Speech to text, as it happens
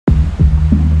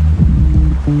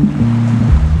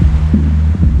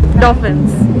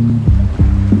Dolphins.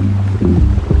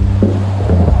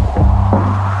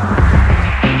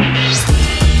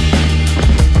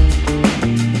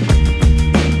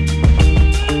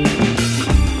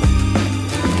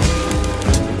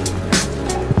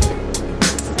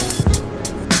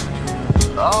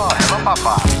 Oh, hello,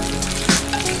 Papa.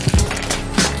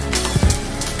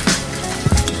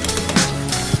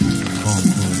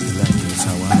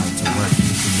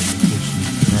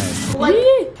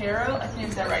 Cairo? I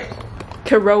think that right.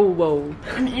 Cairo.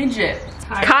 In Egypt.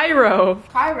 Cairo.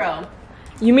 Cairo.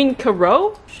 You mean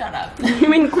Caro? Shut up. You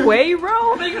mean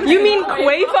Quavo? You mean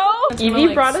Quavo?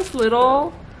 Evie brought us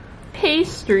little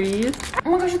pastries. Oh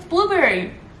my gosh, it's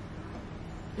blueberry.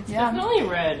 It's definitely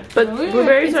red. But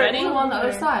blueberries are on the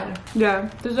other side. Yeah,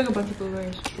 there's like a bunch of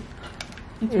blueberries.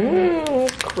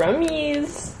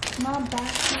 Crummies.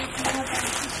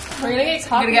 We're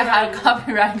gonna get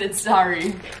copyrighted,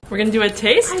 sorry. We're gonna do a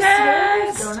taste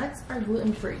test. Donuts are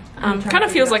gluten-free. Kind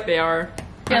of feels like they are.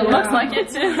 Yeah, it looks like it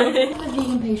too.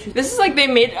 Vegan pastry. This is like they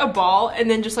made a ball and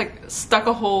then just like stuck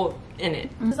a hole in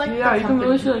it. It's like Yeah, you can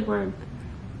really feel like we're.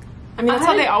 I mean, that's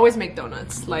how they always make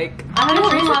donuts. Like, I had a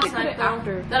dream last night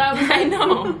after. that I was I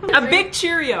know. A big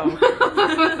Cheerio.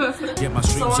 Get my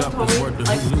streams up.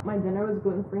 My dinner was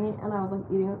gluten-free and I was like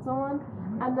eating with someone.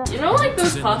 And then, You know, like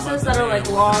those pastas that are like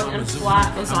long and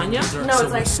flat. lasagna? No,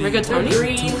 it's like Rigatoni? they're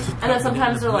green, and then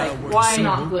sometimes they're like, why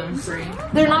not gluten-free?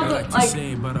 They're not like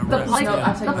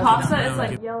the pasta is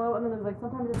like yellow, and then there's like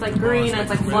sometimes it's like green and it's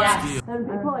like flat. And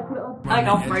people like put it like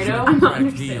Alfredo.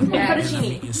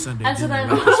 Fettuccine. And so then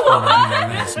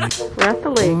We're at the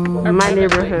lake, in my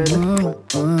neighborhood.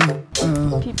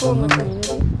 People in the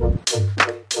community.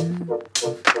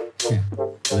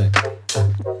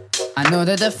 I know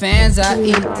that the fans are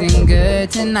eating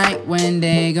good tonight when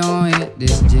they gon' hit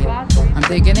this jig. I'm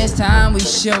thinking it's time we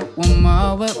show them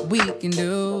all what we can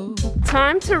do.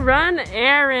 Time to run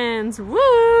errands,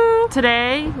 woo!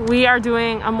 Today, we are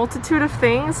doing a multitude of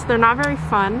things. They're not very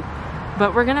fun,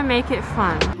 but we're gonna make it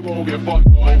fun.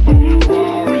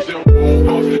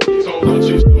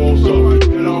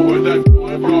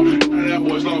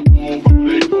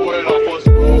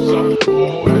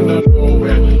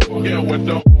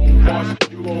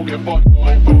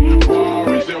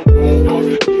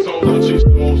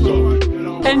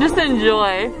 And just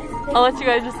enjoy. I'll let you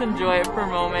guys just enjoy it for a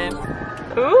moment.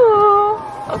 Ooh,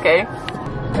 okay.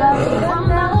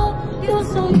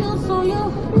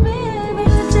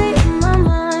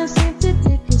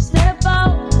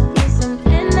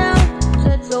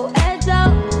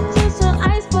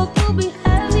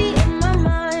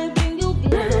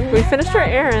 We finished our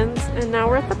errands and now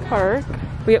we're at the park.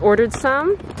 We ordered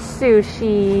some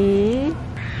sushi.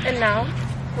 And now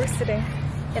we're sitting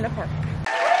in a park.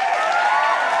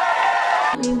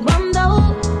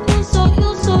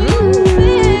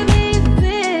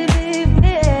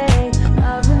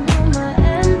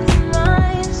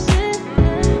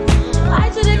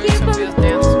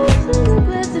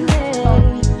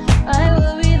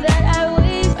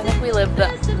 I think we live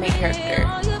the main character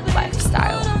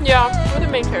lifestyle. Yeah, we're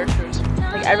the main characters.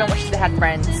 Like everyone wishes they had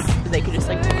friends, so they could just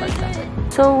like look like that.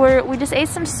 So we just ate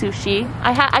some sushi.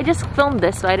 I just filmed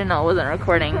this, so I didn't know it wasn't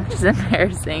recording, which is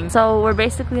embarrassing. So we're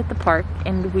basically at the park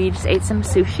and we just ate some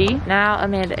sushi. Now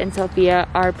Amanda and Sophia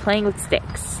are playing with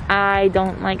sticks. I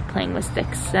don't like playing with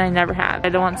sticks, and I never have. I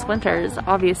don't want splinters,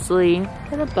 obviously. Is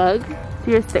that a bug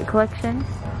to your stick collection?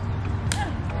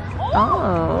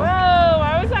 Oh. Whoa,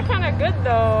 why was that kind of good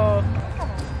though?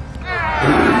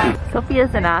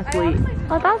 Sophia's an athlete.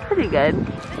 Oh, that was pretty good.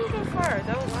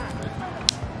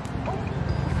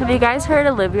 Have you guys heard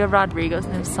Olivia Rodrigo's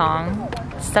new song?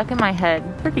 It's stuck in my head.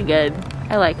 Pretty good.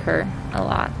 I like her a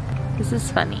lot. This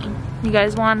is funny. You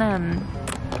guys want a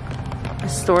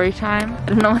story time? I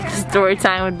don't know what the story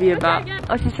time would be about.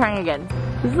 Oh, she's trying again.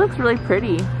 This looks really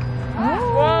pretty.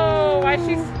 Whoa, why is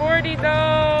she sporty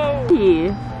though?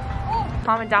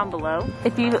 Comment down below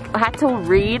if you had to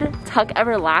read Tuck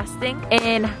Everlasting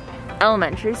in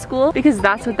elementary school, because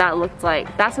that's what that looked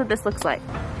like. That's what this looks like.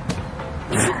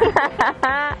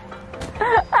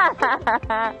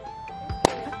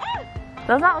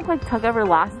 Does that look like Tuck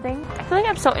Everlasting? I feel like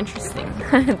I'm so interesting.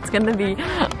 It's gonna be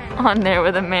on there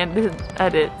with Amanda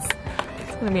edits.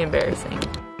 It's gonna be embarrassing.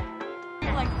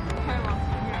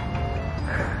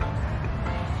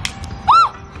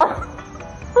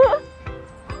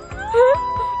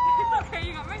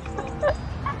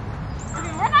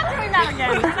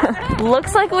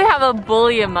 Looks like we have a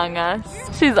bully among us.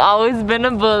 She's always been a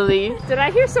bully. Did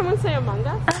I hear someone say Among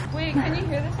Us? Wait, can you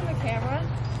hear this on the camera?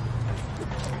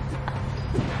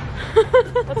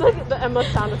 That's like the Emma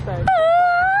sound effect.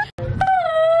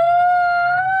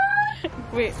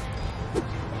 Wait.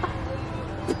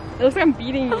 It looks like I'm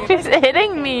beating you. She's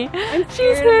hitting me.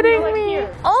 She's hitting me.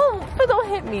 Oh, but don't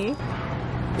hit me.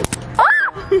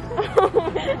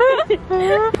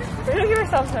 We're gonna get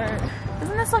ourselves hurt.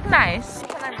 Doesn't this look nice?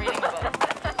 I'm reading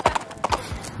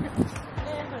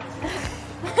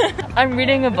a book. I'm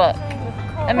reading a book.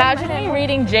 Imagine me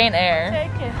reading Jane Eyre.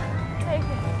 Take it. Take it.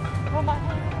 Hold my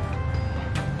hand.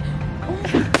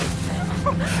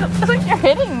 It's like you're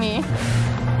hitting me.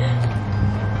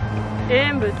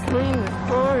 In between the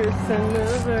chorus and the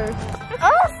verse.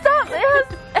 Oh, stop!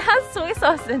 It has soy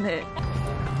sauce in it.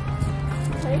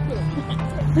 Take it.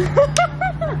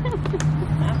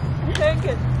 Take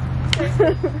it.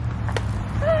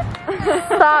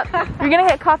 Stop! You're gonna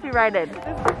get copyrighted.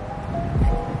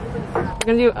 We're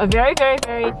gonna do a very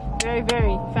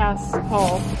fast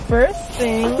haul. First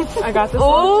thing, I got this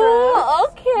little dress. Oh,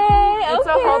 okay. It's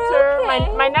a halter.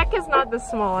 Okay. My neck is not this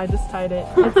small. I just tied it.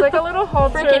 It's like a little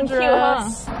halter Freaking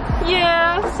dress. cute, huh?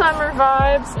 Yeah, summer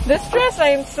vibes. This dress,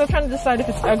 I'm still trying to decide if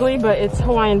it's ugly, but it's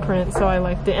Hawaiian print, so I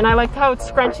liked it. And I liked how it's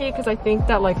scrunchy because I think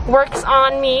that like works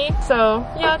on me. So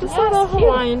yeah, just a little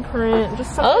Hawaiian print.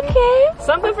 Just something,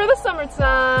 something for the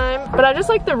summertime. But I just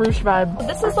like the ruche vibe.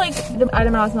 This is like the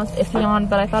item I was most iffy on,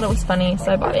 but I thought it was funny,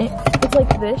 so I bought it. It's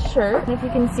like this shirt, and if you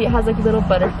can see, it has like little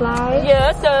butterflies.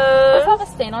 Yes, I have a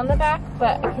stain on the back,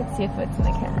 but I can't see if it's in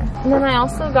the camera. And then I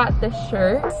also got this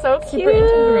shirt. So cute. Super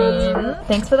into green.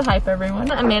 Thanks for the hype,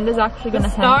 everyone. Amanda's actually gonna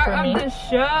hem for me. Start of the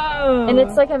show. And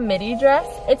it's like a midi dress.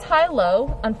 It's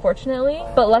high-low, unfortunately,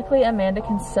 but luckily Amanda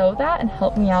can sew that and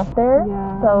help me out there.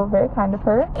 Yeah. So very kind of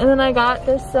her. And then I got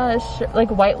this shirt, like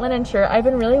white linen shirt. I've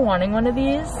been really wanting one of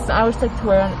these. I always like to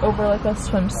wear it over like a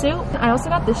swimsuit. I also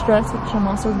got this dress, which I'm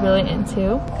also really into.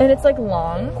 And it's like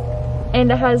long. And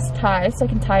it has ties, so I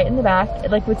can tie it in the back,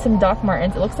 like with some Doc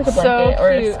Martens. It looks like a blanket or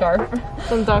a scarf.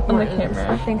 Some Doc on the Martens.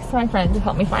 camera. Thanks to my friend to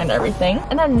help me find everything.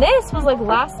 And then this was like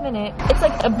last minute. It's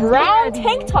like a brown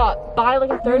tank top. Buy like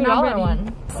a $30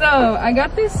 one. So I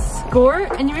got this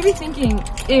skirt, and you may be thinking,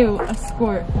 ew, a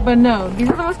skirt. But no, these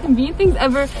are the most convenient things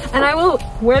ever, and I will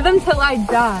wear them till I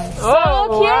die. So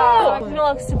cute! Wow. You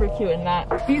look super cute in that.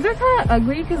 These are kind of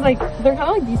ugly because like they're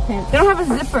kind of like these pants. They don't have a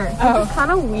zipper, so it's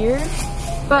kind of weird.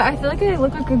 But I feel like I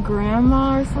look like a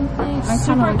grandma or something.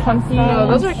 Super comfy. No,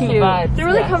 those are cute. Vibes. They're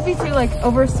really comfy too, like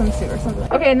over a swimsuit or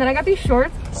something. Okay, and then I got these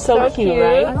shorts. So cute,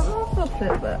 right? I don't know if they'll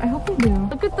fit, but I hope they do.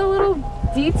 Look at the little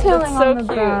detailing on the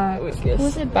back.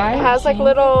 Who's it by? It has like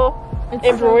little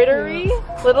embroidery,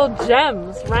 little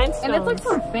gems, rhinestones. And it's like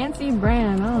some fancy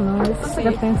brand. I don't know. This looks like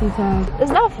a fancy tag.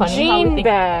 Isn't that funny? Jean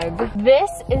bag. This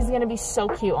is gonna be so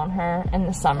cute on her in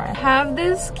the summer. Have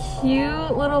this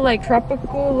cute little like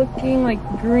tropical looking like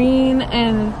green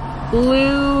and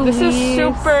blue This is leaves.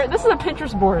 super. This is a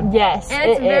Pinterest board. Yes,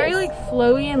 And it's very like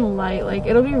flowy and light. Like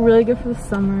it'll be really good for the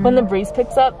summer. when the breeze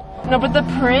picks up. No, but the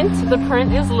print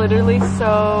is literally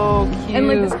so cute. And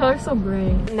like this color's so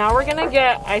bright. Now we're gonna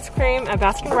get ice cream at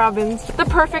Baskin Robbins. The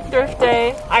perfect thrift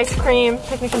day. Ice cream,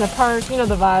 picnic in the park, you know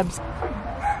the vibes.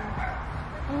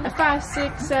 5,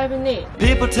 6, 7, 8.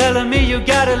 People telling me you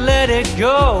gotta let it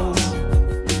go.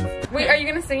 Wait, are you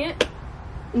gonna sing it?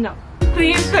 No.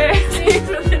 Please pay.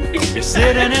 You're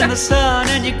sitting in the sun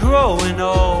and you're growing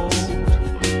old.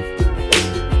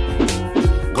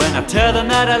 When I tell them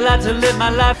that I like to live my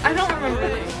life, I don't remember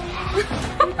it.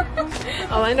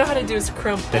 All I know how to do is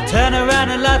crump. they turn around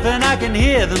and laugh and I can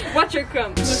hear them Watch your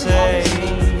crump. say,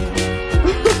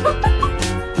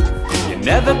 you're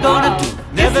never gonna do,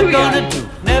 never gonna do,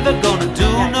 never gonna do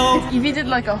no. Evie did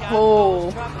like a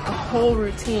whole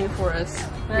routine for us.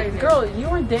 Like, girl, you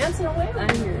were dancing away on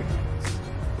here.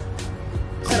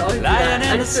 Lying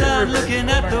in the sun looking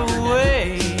at the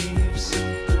waves.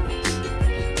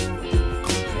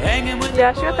 Hanging with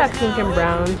Yeah, she got that pink and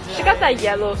brown. She got that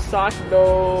yellow sock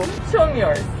though. Show me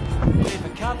yours.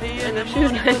 coffee in the She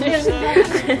was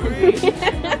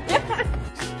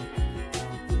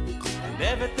and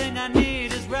everything I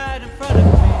need is right in front of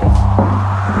me.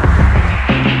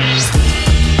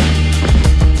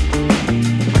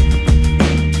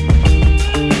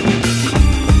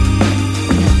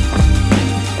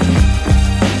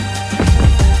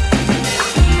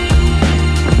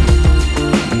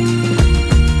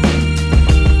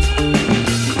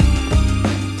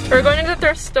 We're going to the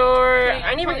thrift store.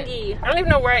 I don't even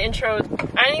know where I introed.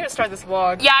 I didn't even start this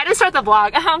vlog. Yeah, I didn't start the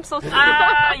vlog. I'm so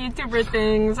YouTuber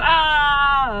things.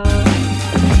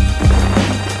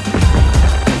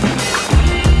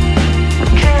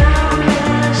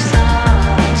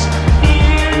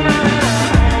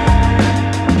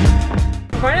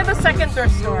 Going to the second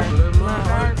thrift store.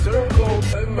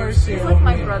 He's like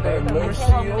my brother.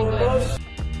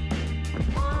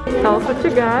 Tell us what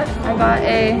you got. I got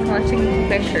a, let's take a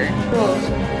picture.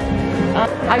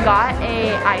 I got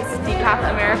a iced decaf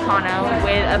Americano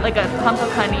with like a pump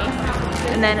of honey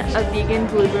and then a vegan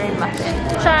blueberry muffin.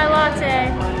 Chai latte.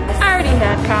 I already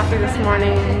had coffee this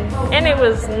morning and it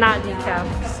was not decaf,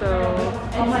 so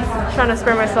I'm trying to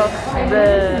spare myself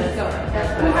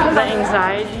the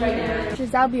anxiety.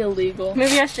 Because that would be illegal.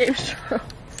 Maybe I shaved straws.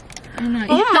 Oh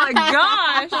my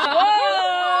gosh!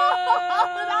 Whoa!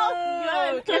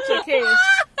 Catch a case.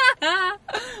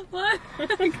 What?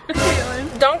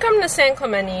 Don't come to San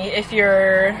Clemente if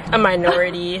you're a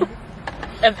minority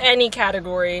of any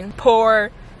category.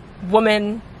 Poor,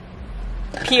 woman,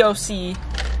 POC.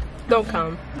 Don't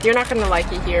come. You're not gonna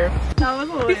like it here. That was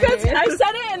hilarious. Because I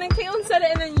said it and then Caitlin said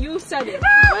it and then you said it.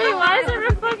 Wait, why is it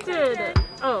reflected?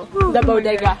 Oh, the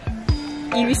bodega.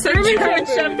 You said German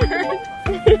Shepherd.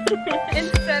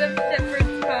 Instead of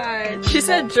shepherd's pie. She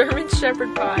said German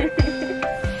Shepherd pie.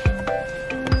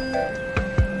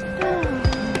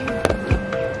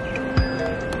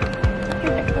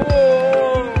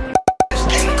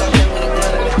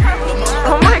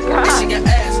 Oh my god.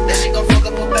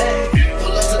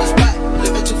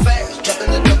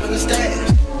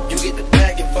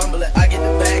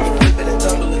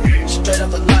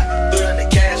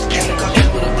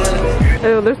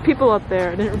 Oh, there's people up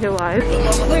there. I didn't realize.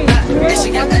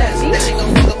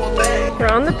 We're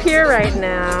on the pier right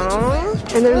now,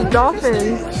 and there's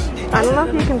dolphins. I don't know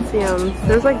if you can see them.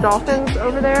 There's like dolphins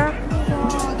over there.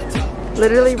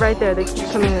 Literally right there. They keep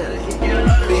coming in.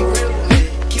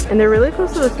 And they're really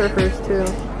close to the surfers too.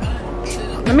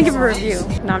 Let me give a review.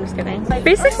 No, I'm just kidding.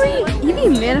 Basically, Evie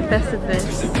manifested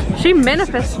this. She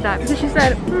manifested that because she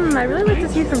said, I really like to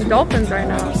see some dolphins right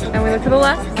now. And we looked to the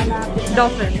left,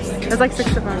 dolphins. There's like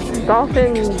 6 of them.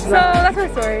 Dolphins. So that's my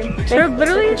story. They're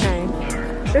literally,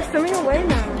 they're swimming away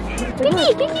now.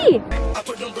 Kiki, Kiki! I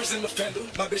put numbers in the fender.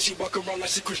 My bitch, she walk around like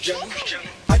she Chris Jenner.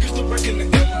 I used to work in the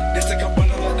game. They think I run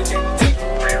a lot of game with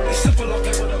temper. They simple off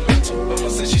with a mental. But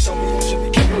once she saw me, she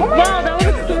became a wow, that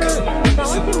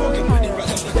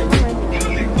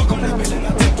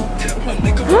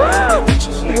was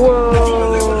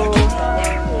whoa.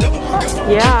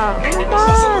 Yeah.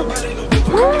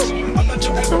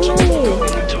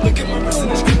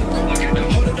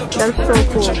 That's so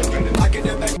cool.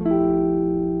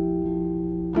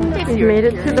 We made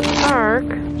it to the park.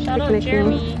 Shout out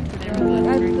Jeremy.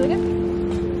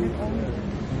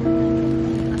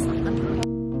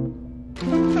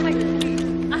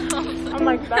 I'm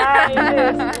like,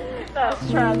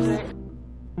 that's tragic.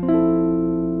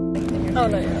 Oh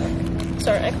no, yeah.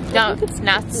 Sorry. No, it's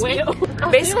nuts.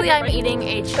 Basically, I'm eating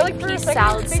a chickpea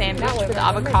salad sandwich with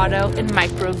avocado and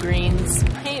microgreens.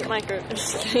 I hate micro. I'm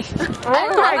just kidding.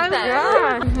 Oh my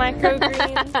god.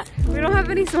 Microgreens. We don't have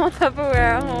any small Tupperware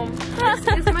at home.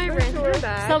 Is my rancher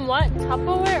bag? Somewhat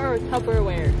Tupperware or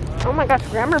Tupperware? Oh my gosh,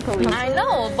 grammar police. I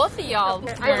know, both of y'all.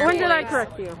 When did I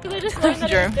correct you?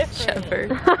 German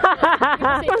Shepherd.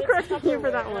 I'm correcting you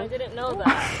for that one. I didn't know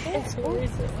that. It's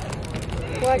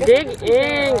Dig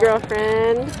in,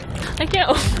 girlfriend. I can't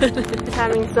open it. Just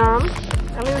having some.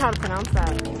 I don't even know how to pronounce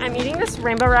that. I'm eating this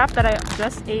rainbow wrap that I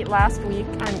just ate last week.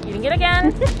 I'm eating it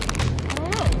again.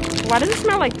 Why does it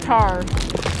smell like tar?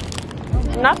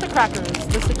 Not the crackers,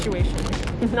 the situation.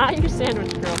 Not your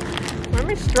sandwich, girl. Why am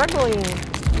I struggling?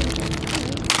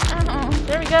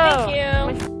 There we go.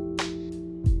 Thank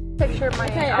you. Picture of my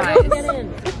Everyone get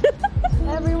in.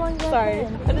 Everyone get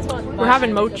in. I just want We're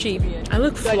having mochi. I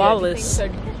look flawless.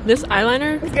 This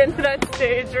eyeliner? Let's get into that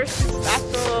stage where she's back a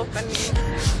little funny.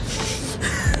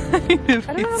 I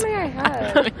don't know how many I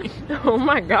have. Oh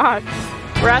my god.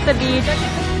 We're at the beach.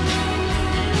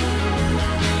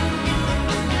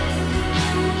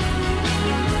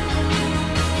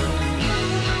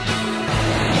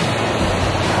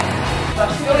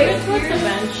 Towards the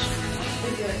bench.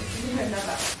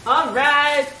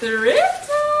 Alright, thrift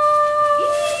time!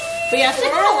 But yeah, she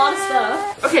got a lot of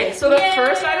stuff. Okay, so the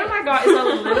first item I got is a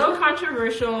little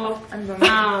controversial.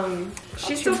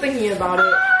 She's still thinking about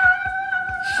it.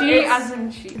 She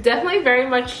definitely very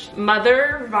much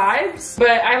mother vibes, but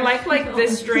I like the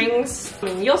strings. I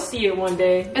mean, you'll see it one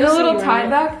day. And the little tie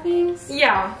back things?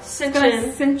 Yeah, cinch Gonna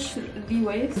in. cinch the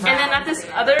waist. And then at this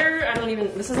other,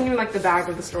 this isn't even like the bag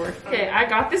of the store. Okay, I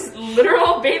got this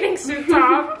literal bathing suit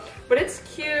top, but it's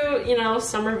cute, you know,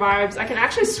 summer vibes. I can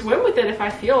actually swim with it if I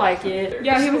feel like it.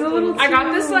 Yeah, he was a little I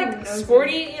got this like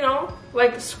sporty, you know,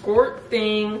 like skirt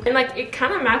thing, and like it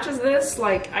kind of matches this,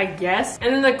 like I guess.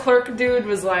 And then the clerk dude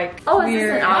was like, oh, weird. Is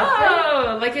this an outfit?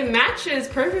 Oh, like it matches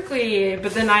perfectly.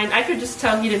 But then I could just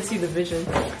tell he didn't see the vision.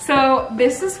 So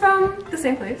this is from the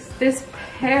same place. This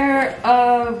pair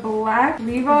of black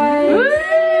Levi's.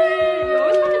 You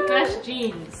always want the best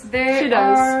jeans. They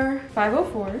are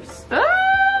 504s.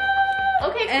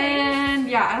 Okay, and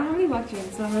yeah, I don't have any black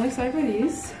jeans, so I'm really excited for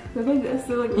these. They're like this.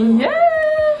 They're like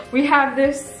yeah. We have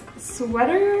this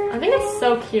sweater. I think it's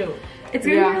so cute. It's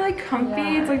gonna be really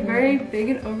comfy. It's like very big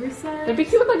and oversized. It'd be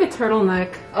cute with like a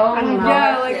turtleneck. Oh my god.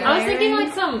 Yeah, like I was thinking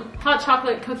like some hot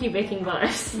chocolate cookie baking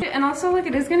butters. And also like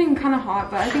it is getting kind of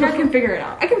hot, but I think I can figure it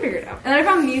out. I can figure it out. And I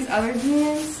found these other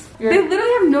jeans. They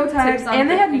literally have no tags and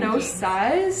they have no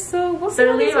size, so we'll see.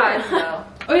 They're Levi's though.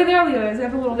 Oh yeah, they are Levi's. They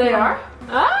have a little. They are?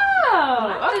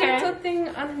 Oh, okay. Something.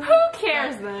 Who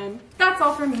cares then? That's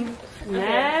all for me.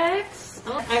 Next,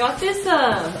 I got this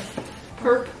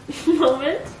perp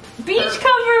moment beach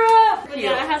cover up. But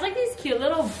yeah, it has like these cute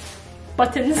little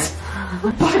buttons.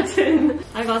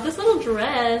 I got this little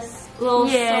dress, little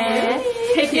summer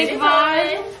picnic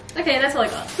vibe. Okay, that's all I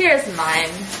got. Here's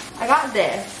mine. I got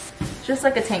this. Just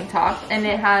like a tank top, and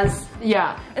it has,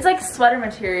 it's like sweater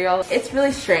material. It's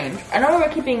really strange. I know we're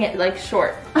keeping it like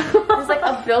short. It's like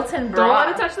a built-in bra. Don't let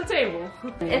it touch the table.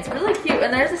 It's really cute,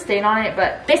 and there's a stain on it,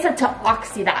 but they said to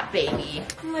oxy that baby.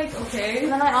 I'm like, okay.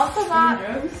 And then I also got,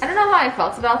 I don't know how I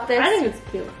felt about this. I think it's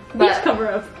cute. But beach cover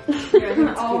up.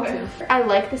 I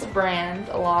like this brand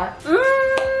a lot. Is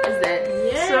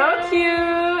it? Yeah. So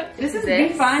cute. This is the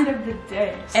find of the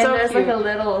day. And so there's cute. like a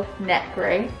little neck,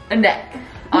 right? A neck.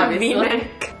 Obviously.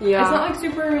 V-neck. Yeah. It's not like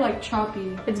super like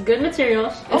choppy. It's good material.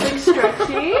 It's like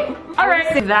stretchy.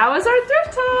 Alright, that was our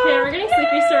thrift haul. Okay, we're getting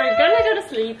sleepy, so we're gonna go to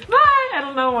sleep. Bye! I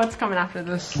don't know what's coming after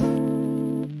this.